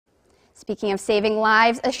Speaking of saving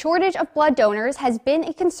lives, a shortage of blood donors has been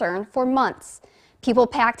a concern for months. People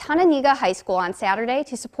packed Hononegah High School on Saturday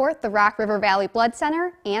to support the Rock River Valley Blood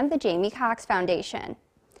Center and the Jaimie Cox Foundation.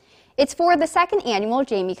 It's for the second annual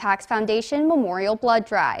Jaimie Cox Foundation Memorial Blood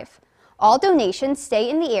Drive. All donations stay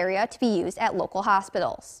in the area to be used at local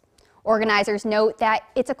hospitals. Organizers note that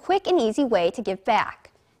it's a quick and easy way to give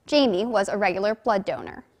back. Jaimie was a regular blood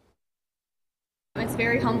donor. It's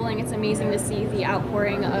very humbling. It's amazing to see the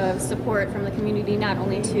outpouring of support from the community, not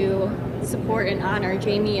only to support and honor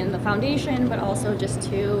Jaimie and the foundation, but also just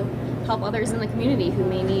to help others in the community who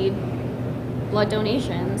may need blood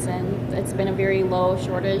donations. And it's been a very low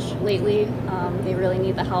shortage lately. They really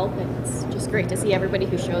need the help, and it's just great to see everybody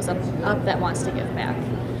who shows up that wants to give back.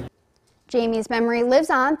 Jaimie's memory lives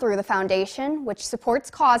on through the foundation, which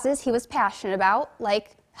supports causes he was passionate about,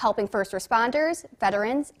 like helping first responders,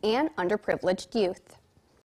 veterans, and underprivileged youth.